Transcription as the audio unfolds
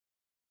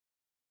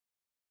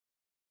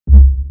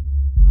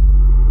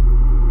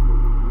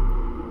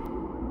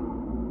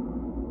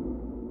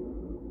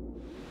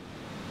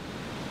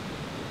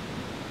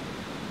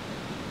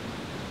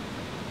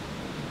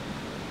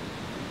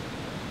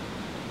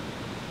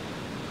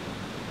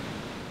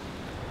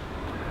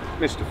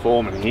Mr.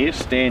 Foreman here,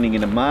 standing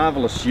in a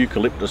marvellous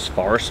eucalyptus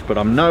forest, but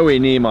I'm nowhere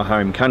near my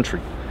home country.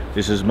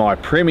 This is my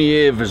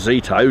premiere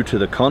visito to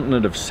the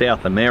continent of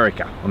South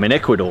America. I'm in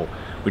Ecuador,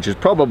 which is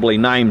probably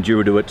named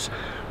due to its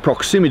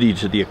proximity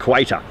to the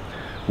equator.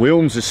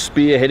 Wilms is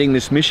spearheading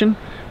this mission.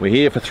 We're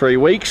here for 3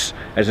 weeks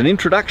as an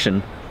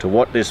introduction to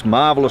what this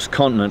marvellous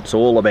continent's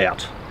all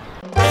about.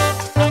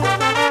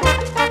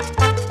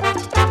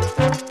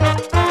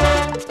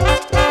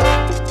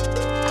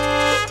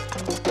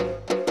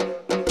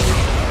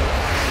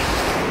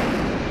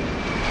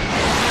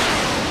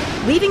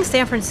 Leaving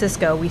San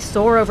Francisco, we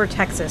soar over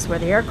Texas, where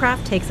the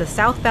aircraft takes a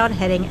southbound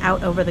heading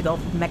out over the Gulf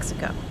of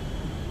Mexico.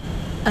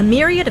 A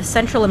myriad of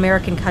Central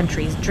American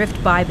countries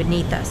drift by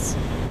beneath us.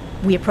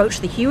 We approach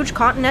the huge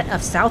continent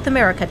of South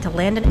America to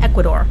land in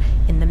Ecuador,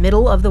 in the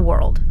middle of the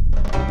world.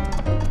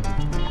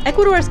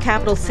 Ecuador's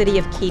capital city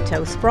of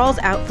Quito sprawls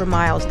out for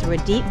miles through a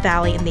deep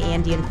valley in the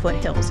Andean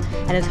foothills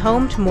and is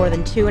home to more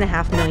than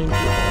 2.5 million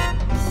people.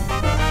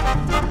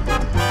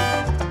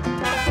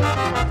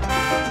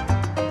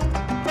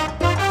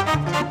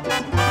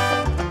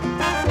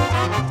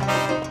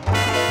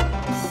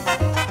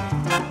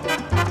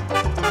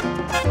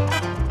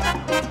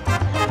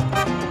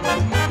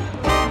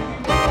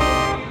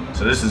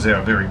 So this is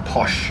our very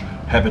posh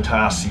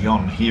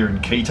habitation here in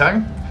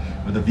Quito,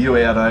 with a view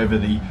out over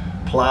the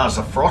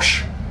Plaza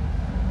Frosh,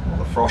 or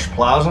the Frosh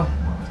Plaza,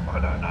 I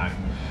don't know.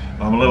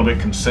 I'm a little bit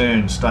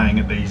concerned staying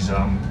at these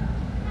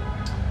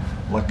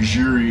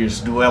luxurious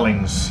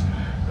dwellings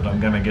that I'm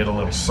going to get a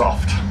little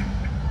soft.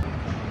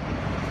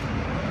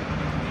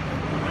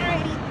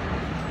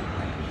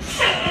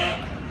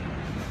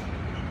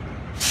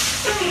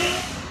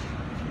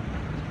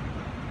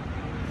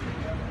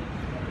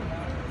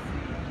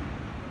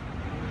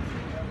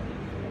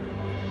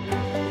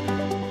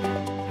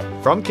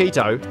 From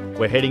Quito,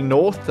 we're heading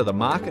north to the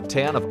market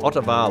town of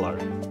Otovalo.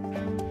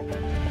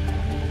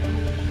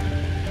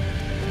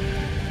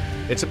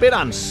 It's a bit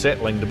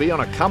unsettling to be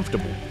on a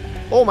comfortable,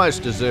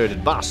 almost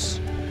deserted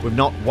bus with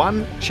not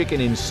one chicken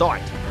in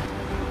sight.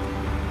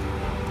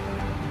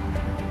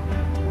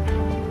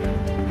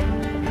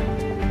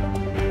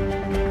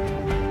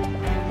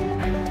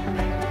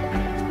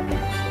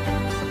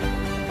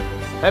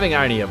 Having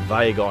only a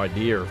vague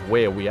idea of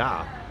where we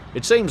are,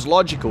 it seems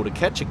logical to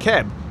catch a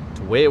cab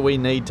where we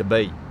need to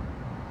be.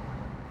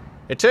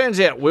 It turns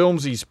out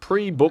Wilms's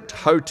pre-booked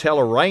hotel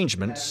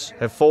arrangements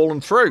have fallen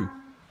through.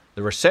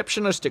 The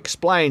receptionist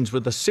explains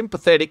with a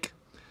sympathetic,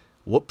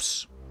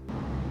 "Whoops,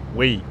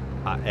 we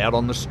are out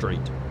on the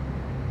street."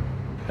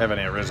 Having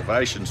our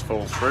reservations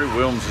fall through,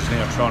 Wilms is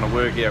now trying to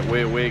work out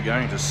where we're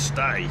going to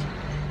stay.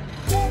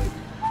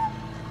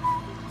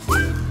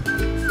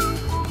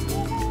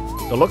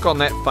 The look on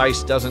that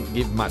face doesn't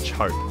give much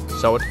hope,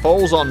 so it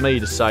falls on me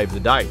to save the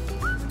day.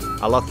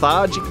 A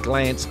lethargic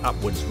glance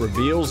upwards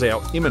reveals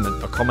our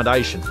imminent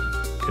accommodation,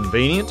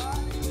 convenient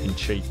and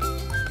cheap.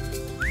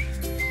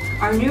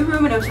 Our new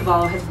room in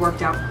Otovalo has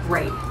worked out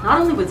great.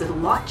 Not only was it a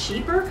lot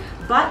cheaper,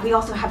 but we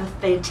also have a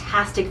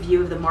fantastic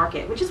view of the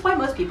market, which is why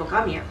most people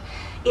come here.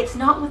 It's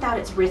not without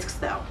its risks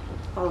though.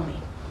 Follow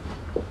me.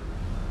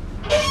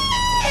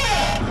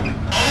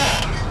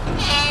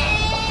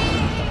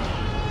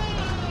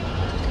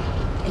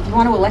 If you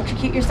want to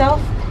electrocute yourself,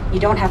 you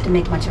don't have to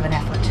make much of an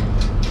effort.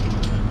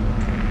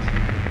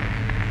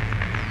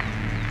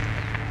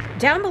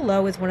 Down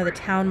below is one of the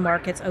town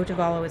markets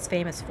Otovalo is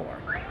famous for.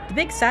 The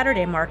big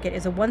Saturday market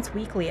is a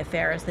once-weekly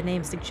affair, as the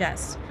name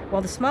suggests,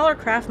 while the smaller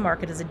craft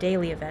market is a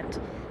daily event.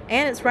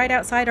 And it's right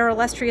outside our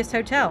illustrious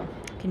hotel.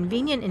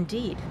 Convenient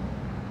indeed.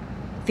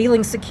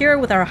 Feeling secure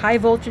with our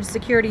high-voltage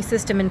security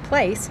system in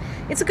place,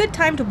 it's a good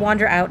time to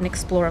wander out and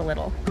explore a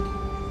little.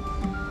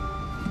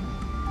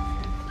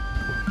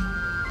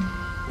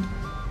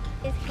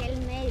 It's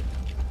handmade.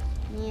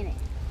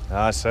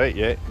 I see,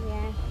 yeah. Yeah.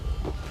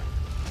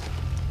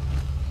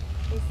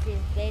 This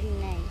is very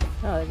nice.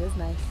 Oh, it is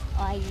nice.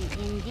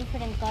 In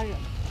different colors.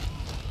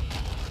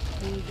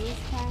 In this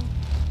one.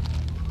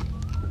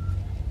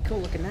 Cool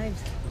looking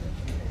knives.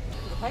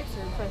 The pipes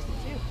are impressive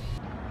too.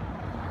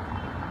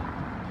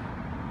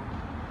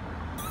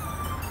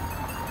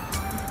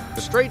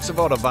 The streets of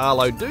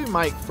Otovalo do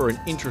make for an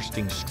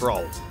interesting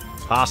stroll,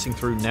 passing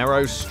through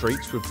narrow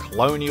streets with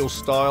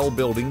colonial-style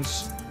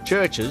buildings,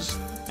 churches,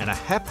 and a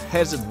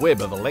haphazard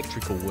web of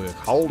electrical work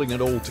holding it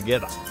all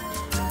together.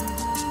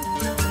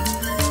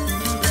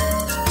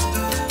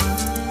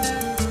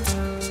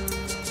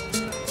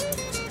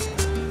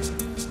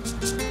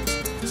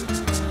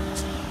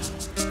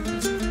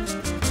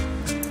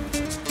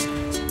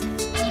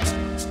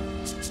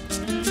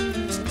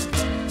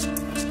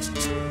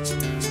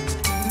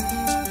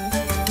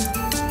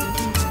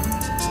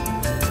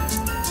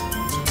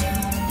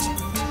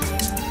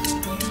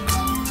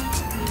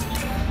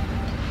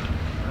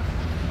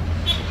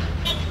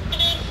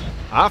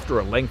 After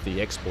a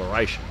lengthy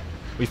exploration,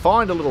 we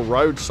find a little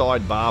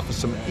roadside bar for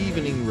some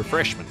evening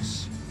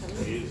refreshments,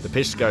 the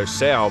pisco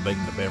sour being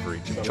the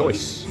beverage of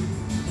choice.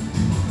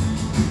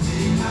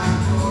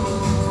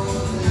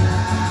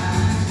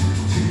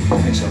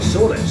 Actually, I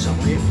saw that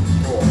somewhere.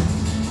 Oh.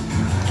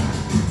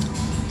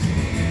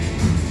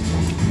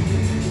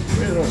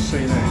 Where did I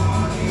see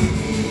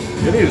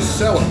that? It is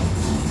salad.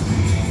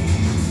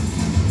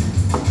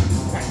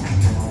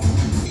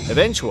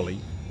 Eventually,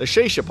 the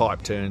shisha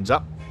pipe turns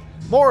up.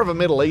 More of a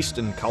Middle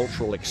Eastern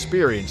cultural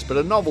experience, but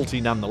a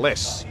novelty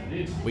nonetheless.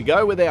 We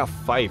go with our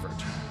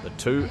favourite, the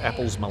 2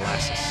 apples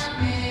molasses.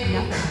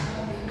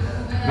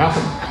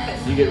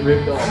 Nothing. You get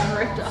ripped off. I'm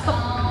ripped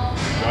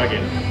off. I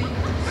get it.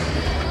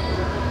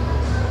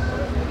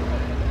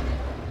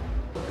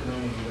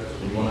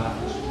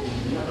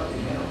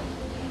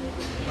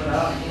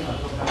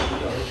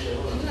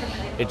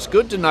 It's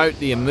good to note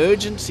the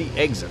emergency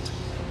exit,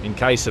 in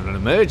case of an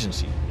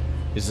emergency,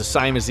 is the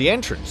same as the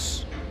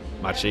entrance.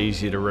 Much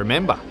easier to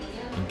remember,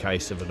 in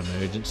case of an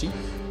emergency.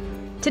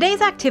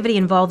 Today's activity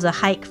involves a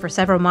hike for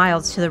several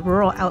miles to the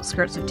rural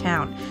outskirts of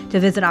town to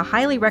visit a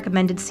highly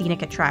recommended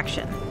scenic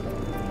attraction.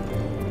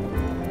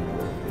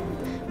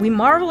 We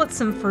marvel at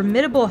some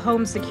formidable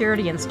home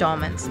security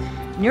installments,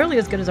 nearly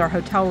as good as our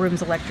hotel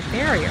room's electric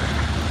barrier.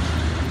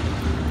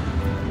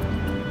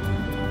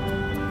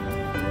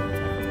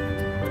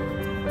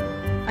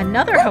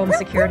 Another home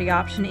security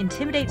option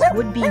intimidates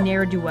would-be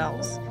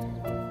ne'er-do-wells.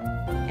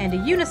 And a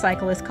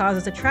unicyclist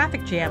causes a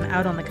traffic jam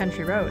out on the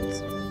country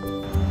roads.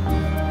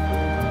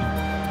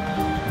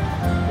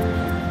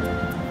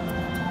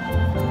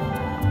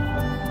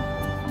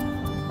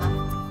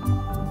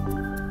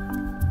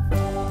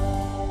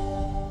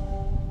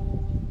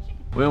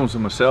 Wilms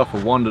and myself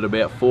have wandered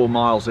about 4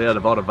 miles out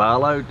of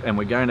Otovalo, and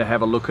we're going to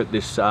have a look at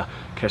this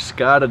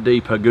Cascada di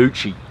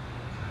Pagucci.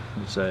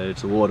 It's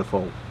a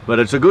waterfall, but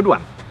it's a good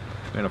one.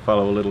 We're going to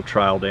follow a little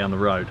trail down the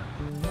road.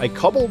 A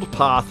cobbled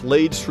path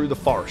leads through the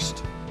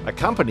forest,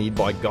 accompanied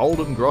by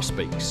golden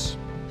grosbeaks.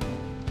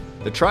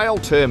 The trail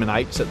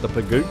terminates at the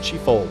Pagucci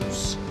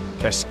Falls,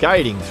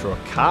 cascading through a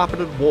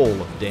carpeted wall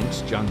of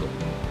dense jungle.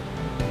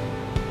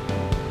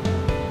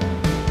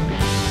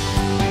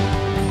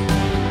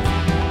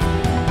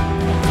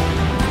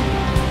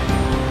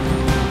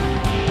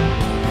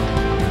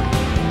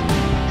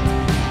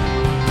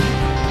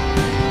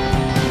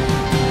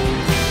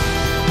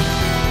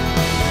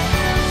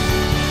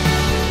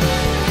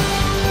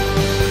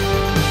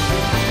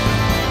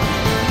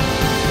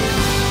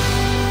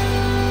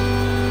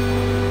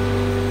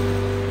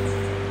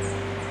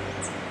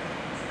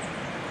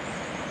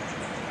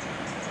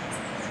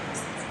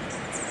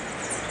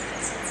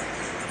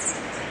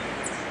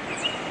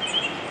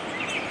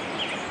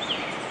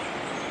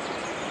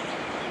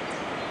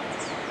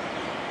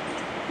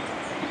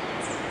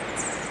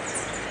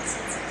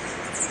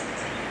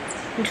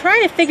 I'm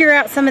trying to figure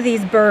out some of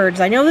these birds.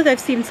 I know that I've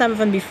seen some of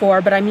them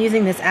before, but I'm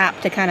using this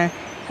app to kind of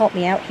help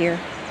me out here.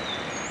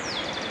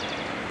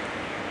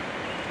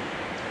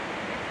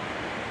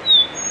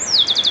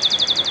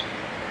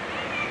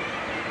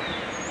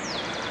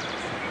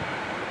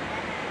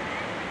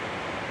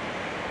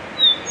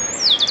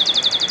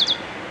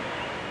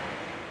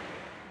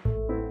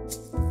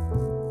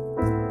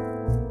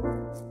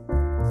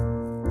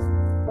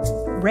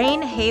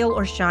 Rain, hail,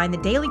 or shine, the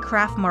daily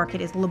craft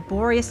market is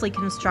laboriously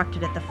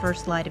constructed at the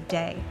first light of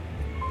day.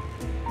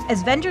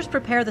 As vendors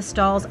prepare the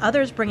stalls,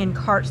 others bring in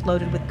carts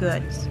loaded with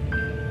goods.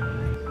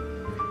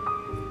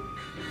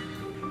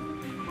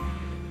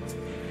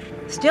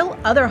 Still,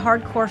 other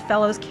hardcore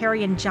fellows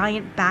carry in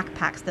giant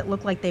backpacks that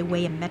look like they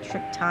weigh a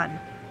metric ton.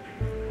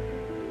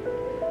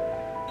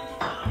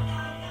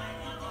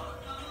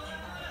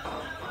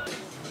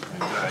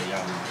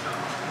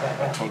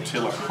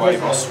 Tortilla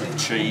huevos with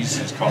cheese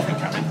is coffee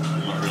coming.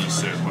 I'm not really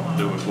certain what to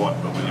do with what,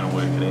 but we're going to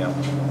work it out.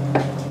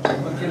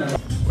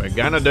 We're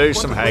going to do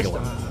some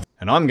haggling,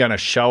 and I'm going to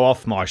show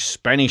off my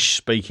Spanish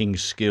speaking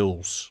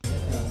skills.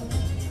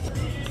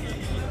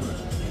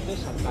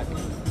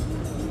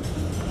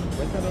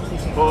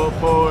 For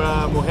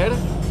mujer?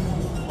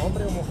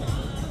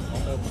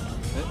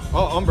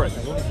 Oh, hombre.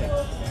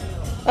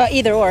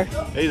 Either or.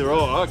 Either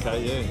or, okay,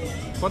 yeah.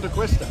 ¿Cuánto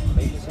cuesta?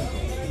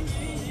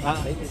 25.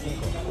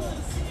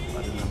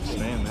 I didn't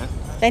understand that.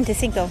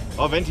 25.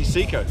 Oh,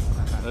 25.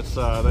 That's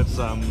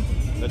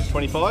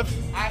 25.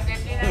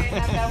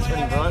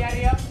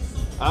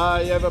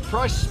 25. You have a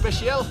price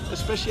special?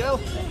 Especial?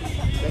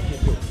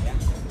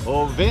 22.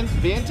 Or 20?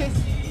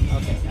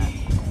 Okay.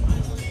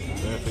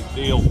 Perfect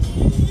deal.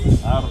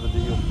 Out of the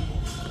deal.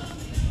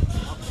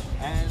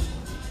 And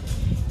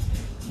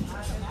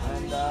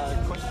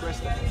 ¿Cuánto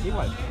cuesta?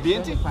 igual.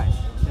 20? 25.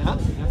 Huh?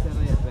 Yo te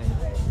doy el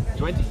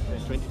 20.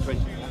 20?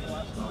 20.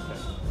 Okay.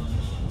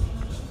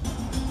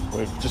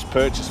 We've just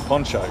purchased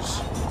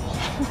ponchos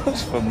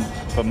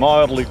for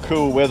mildly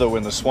cool weather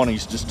when the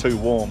Swanee's just too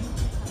warm.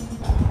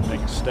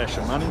 Make a stash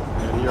of money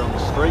out here on the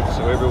street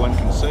so everyone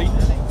can see.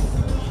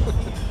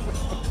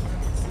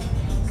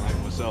 Make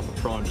myself a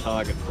prime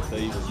target for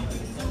thieves.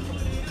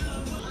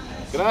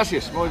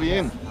 Gracias, muy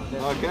bien.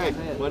 Okay,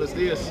 buenos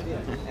dias.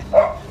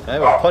 Hey,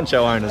 we're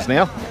poncho owners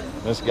now.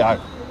 Let's go.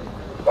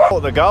 Oh,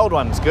 the gold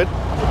one's good. The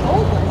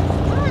gold one?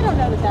 I don't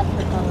know that that's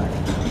the color.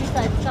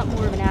 It's got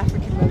more of an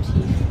African motif.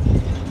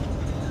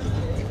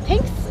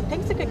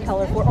 Pink's a good color.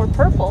 colorful, or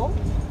purple.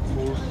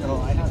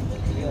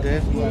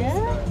 This one.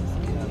 Yeah.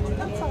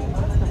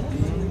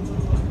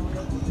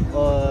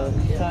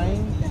 Sign.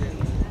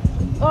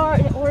 Or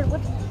what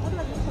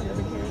about this one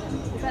over here?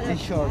 Is that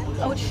It's short.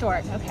 Oh, it's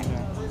short. Okay.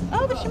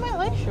 Oh, but she might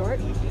like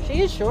short.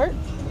 She is short.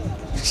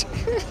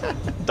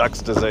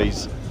 Duck's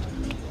disease.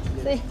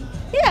 See?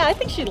 Yeah, I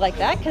think she'd like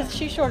that because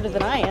she's shorter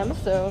than I am,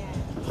 so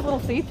it's a little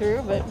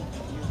see-through, but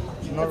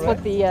that's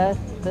what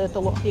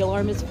the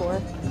alarm is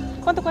for.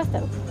 ¿Cuánto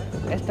cuesta?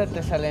 Esta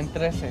te sale en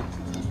 13.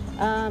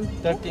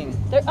 13.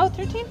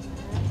 13?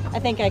 I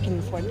think I can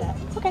afford that.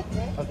 Okay.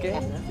 Okay.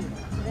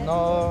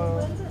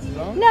 No.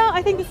 No,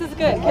 I think this is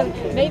good because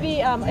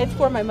maybe it's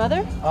for my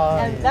mother,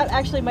 and that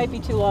actually might be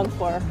too long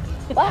for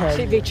her.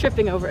 She'd be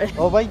tripping over it.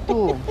 Oh, buy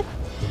two.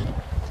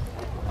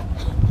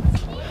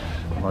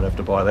 Might have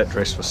to buy that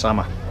dress for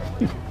summer.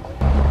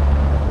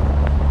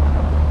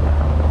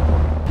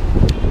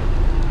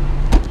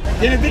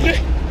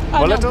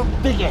 Oh, no.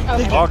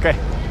 Okay.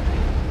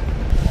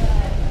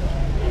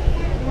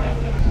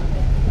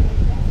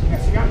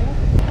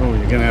 Oh,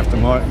 you're going to have to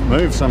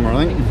move somewhere,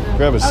 I think.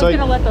 Grab a seat. I was going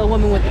to let the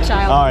woman with the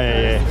child. Oh,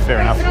 yeah, fair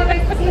enough.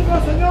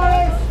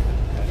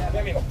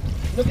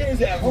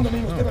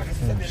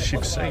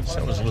 Ship seats,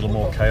 that was a little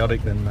more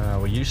chaotic than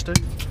we're used to.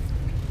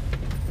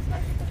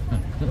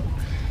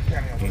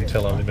 You can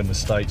tell I live in the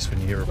States when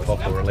you hear a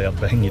pop or a loud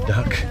bang, you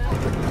duck.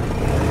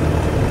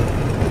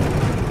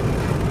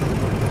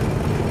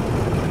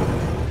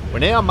 We're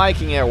now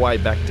making our way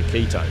back to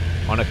Quito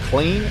on a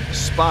clean,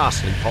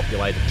 sparsely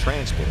populated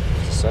transport.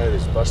 To say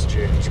this bus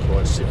journey is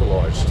quite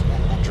civilised.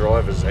 The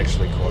driver's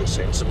actually quite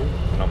sensible,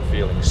 and I'm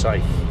feeling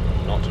safe,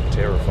 not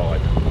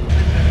terrified.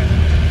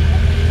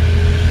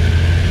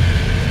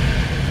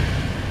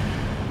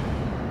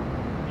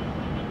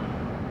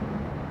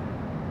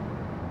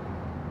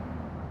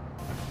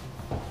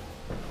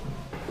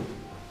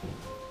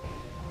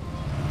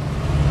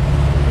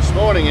 This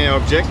morning our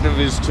objective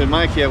is to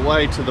make our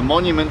way to the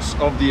monuments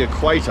of the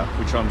Equator,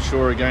 which I'm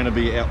sure are going to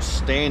be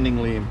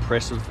outstandingly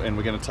impressive, and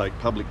we're going to take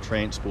public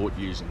transport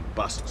using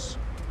buses.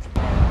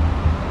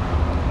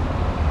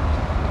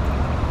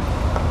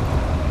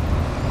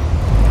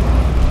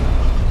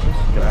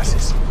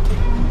 Gracias.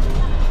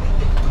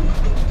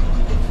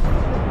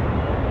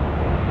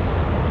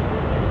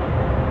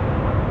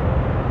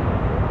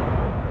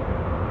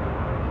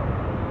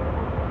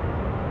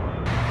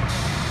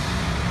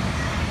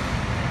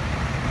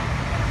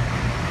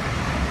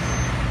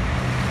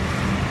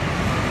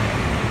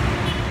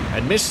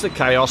 Amidst the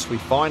chaos, we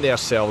find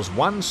ourselves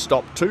one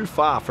stop too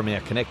far from our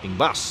connecting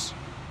bus.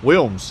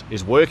 Wilms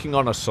is working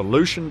on a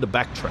solution to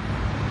backtrack.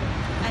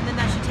 And then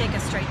that should take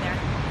us straight there.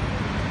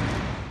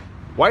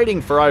 Waiting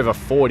for over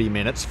 40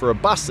 minutes for a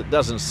bus that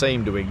doesn't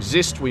seem to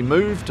exist, we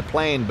move to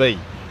plan B.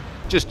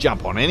 Just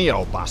jump on any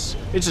old bus.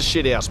 It's a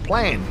shithouse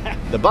plan.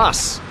 The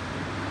bus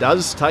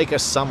does take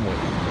us somewhere.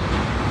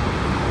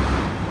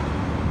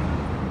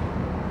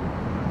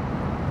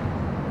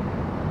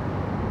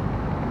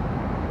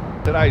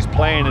 Today's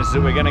plan is that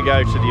we're going to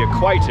go to the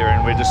Equator,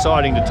 and we're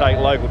deciding to take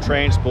local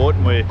transport,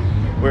 and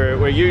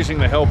we're using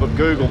the help of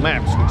Google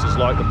Maps, which is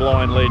like the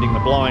blind leading the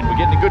blind. We're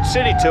getting a good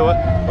city tour,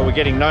 but we're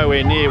getting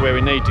nowhere near where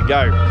we need to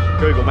go.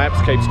 Google Maps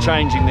keeps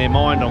changing their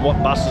mind on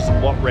what buses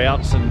and what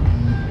routes, and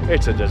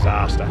it's a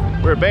disaster.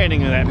 We're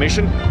abandoning that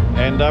mission,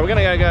 and we're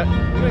going to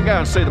go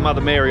and see the Mother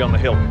Mary on the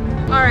hill.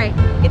 All right,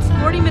 it's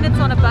 40 minutes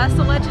on a bus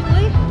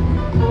allegedly,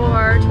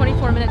 or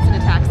 24 minutes in a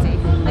taxi.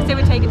 I say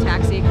we take a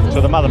taxi. To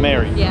the Mother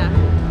Mary? Yeah.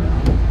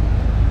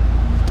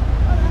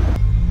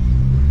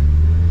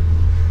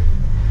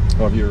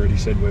 Oh, have you already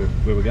said where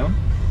we're going?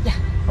 Yeah.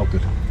 Oh,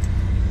 good.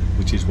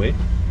 Which is where?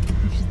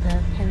 Which is the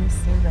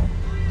Parisero.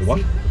 The what?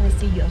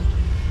 Parisero.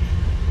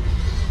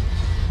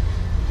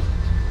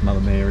 Mother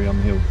Mary on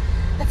the hill.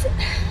 That's it.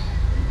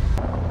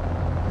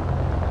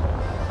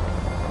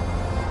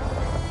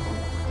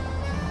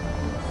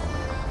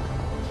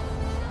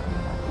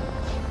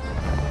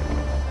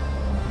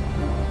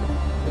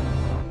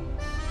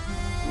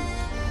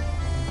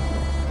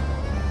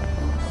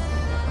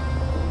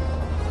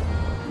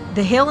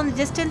 The hill in the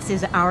distance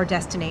is our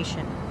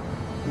destination.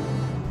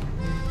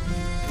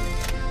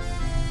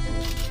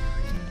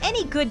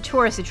 Any good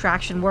tourist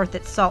attraction worth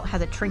its salt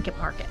has a trinket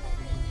market.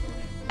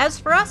 As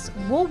for us,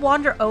 we'll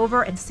wander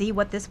over and see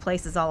what this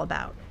place is all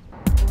about.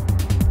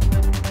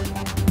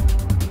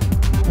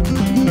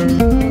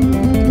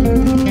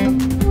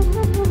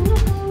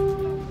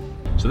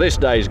 So this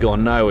day's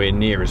gone nowhere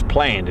near as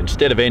planned.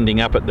 Instead of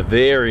ending up at the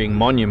varying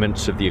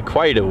monuments of the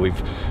Equator,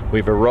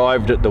 we've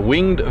arrived at the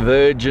Winged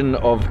Virgin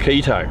of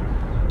Quito.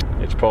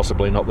 It's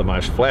possibly not the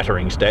most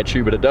flattering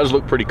statue, but it does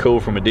look pretty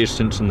cool from a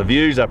distance, and the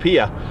views up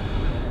here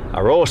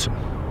are awesome.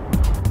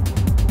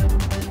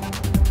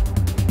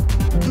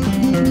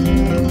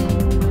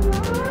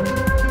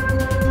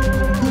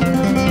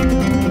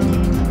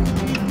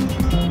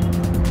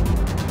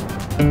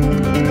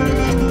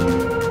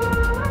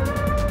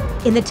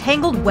 In the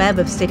tangled web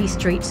of city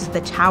streets is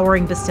the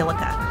towering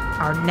Basillica,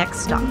 our next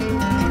stop.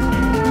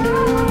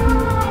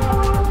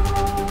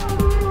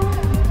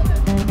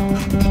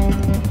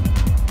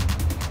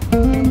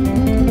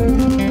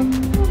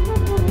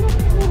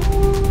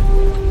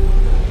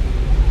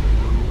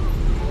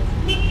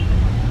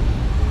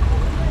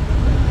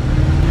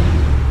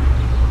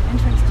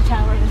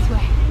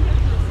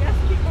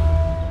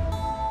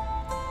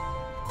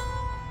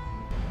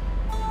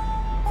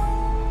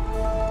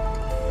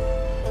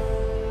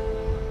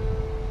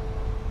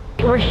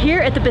 We're here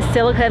at the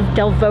Basillica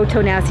del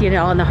Voto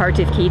Nacional in the heart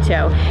of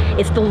Quito.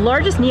 It's the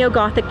largest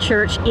neo-Gothic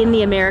church in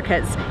the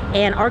Americas,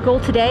 and our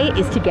goal today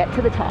is to get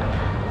to the top.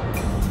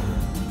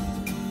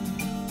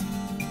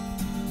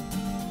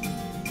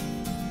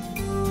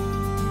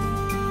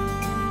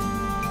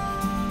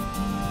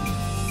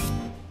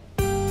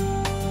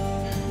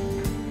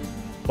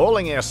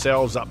 Hauling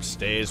ourselves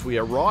upstairs, we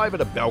arrive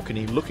at a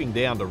balcony looking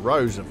down to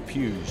rows of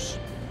pews.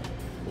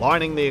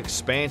 Lining the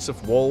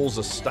expansive walls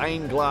are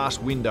stained glass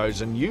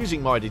windows, and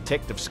using my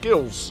detective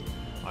skills,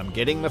 I'm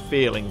getting the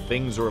feeling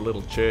things are a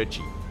little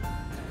churchy.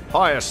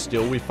 Higher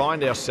still, we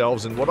find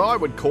ourselves in what I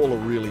would call a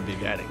really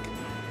big attic,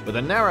 with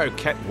a narrow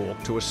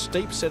catwalk to a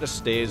steep set of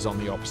stairs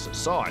on the opposite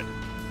side.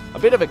 A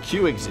bit of a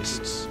queue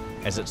exists,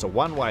 as it's a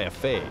one-way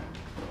affair.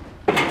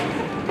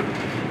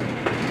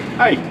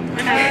 Hey!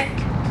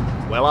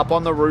 Well up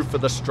on the roof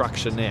of the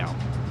structure now,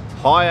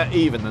 higher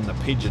even than the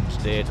pigeons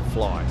dare to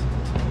fly.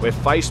 We're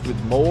faced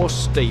with more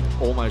steep,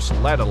 almost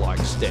ladder-like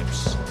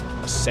steps,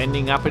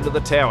 ascending up into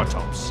the tower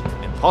tops,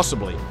 and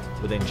possibly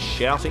within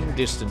shouting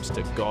distance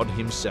to God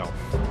himself.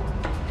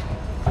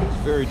 It's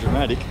very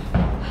dramatic.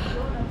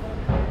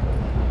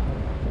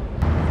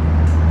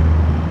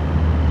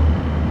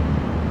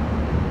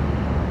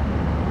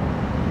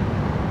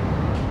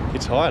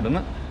 It's high, doesn't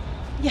it?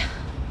 Yeah.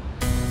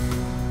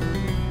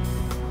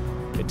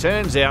 It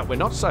turns out we're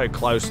not so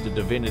close to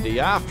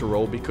divinity after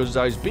all, because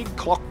those big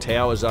clock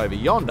towers over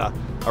yonder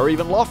are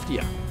even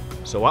loftier.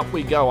 So up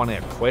we go on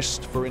our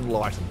quest for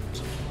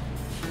enlightenment.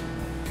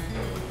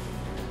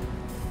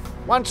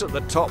 Once at the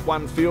top,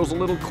 one feels a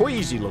little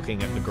queasy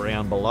looking at the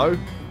ground below.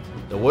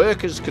 The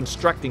workers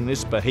constructing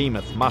this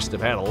behemoth must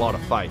have had a lot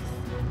of faith.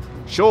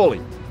 Surely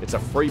it's a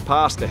free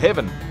pass to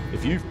heaven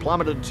if you've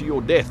plummeted to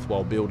your death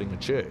while building a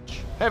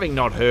church. Having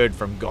not heard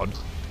from God,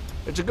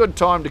 it's a good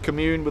time to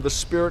commune with a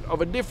spirit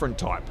of a different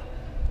type.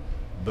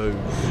 Booze.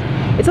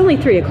 It's only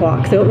 3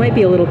 o'clock, so it might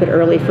be a little bit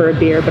early for a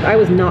beer, but I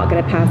was not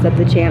going to pass up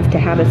the chance to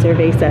have a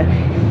cerveza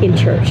in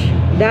church.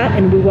 That,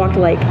 and we walked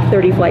like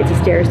 30 flights of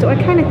stairs, so I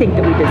kind of think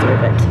that we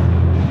deserve it.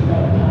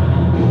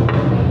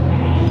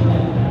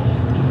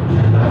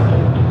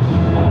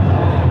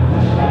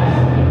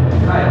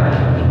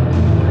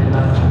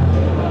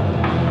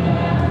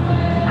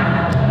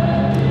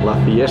 La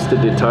Fiesta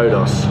de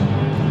Todos.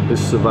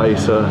 This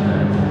cerveza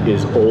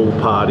is all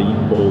party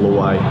all the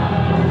way.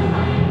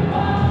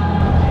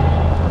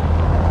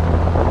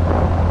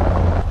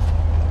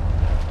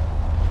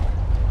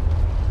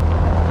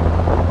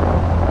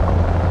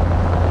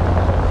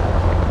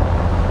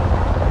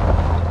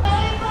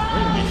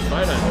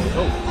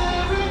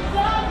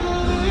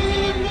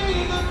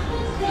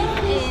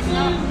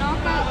 No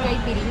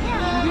caipirinha.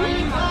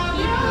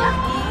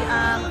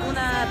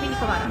 Una pina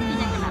colada.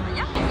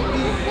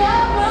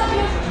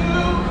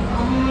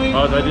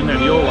 Oh, they didn't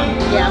have your one?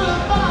 Yeah.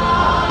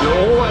 You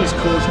always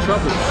cause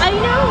trouble. I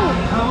know!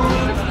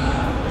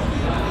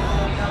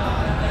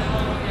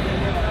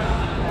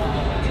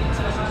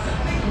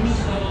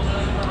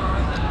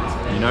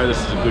 You know this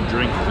is a good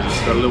drink because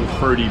it's got a little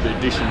fruity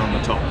addition on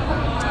the top.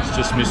 It's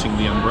just missing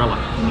the umbrella.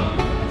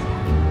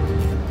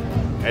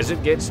 As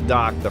it gets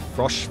dark, the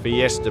Frosh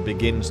Fiesta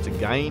begins to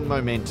gain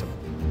momentum.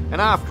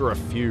 And after a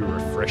few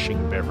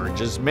refreshing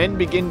beverages, men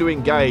begin to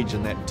engage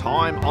in that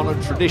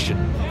time-honoured tradition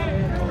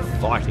of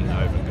fighting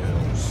over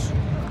girls.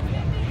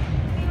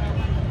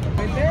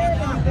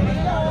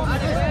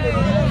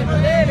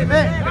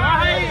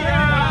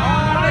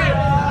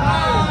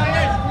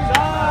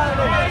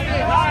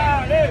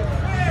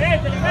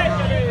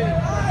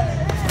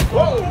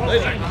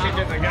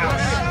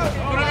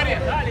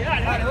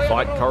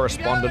 Fight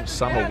correspondent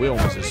Summer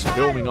Wilms is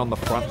filming on the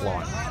front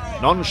line,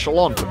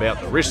 nonchalant about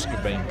the risk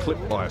of being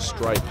clipped by a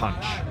stray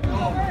punch.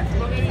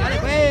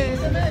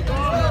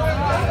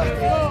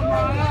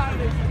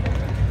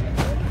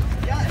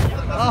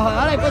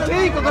 Dale, pues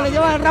chico, que le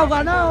llevan el rabo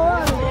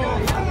ganado,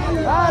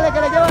 dale,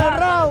 que le llevan el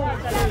rabo.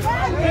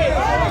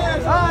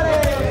 Dale.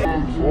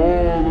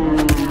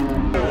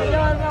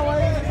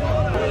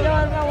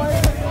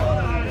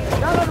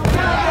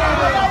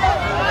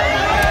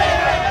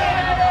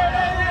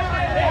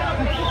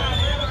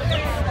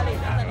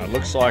 It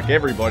looks like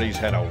everybody's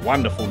had a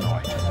wonderful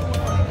night.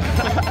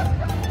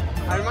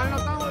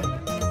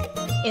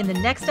 In the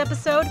next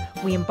episode,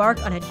 we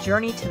embark on a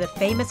journey to the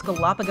famous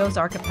Galapagos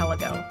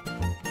archipelago.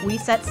 We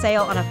set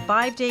sail on a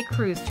 5-day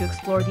cruise to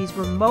explore these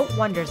remote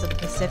wonders of the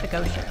Pacific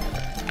Ocean.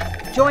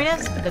 Join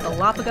us for the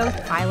Galapagos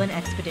Island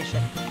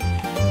Expedition.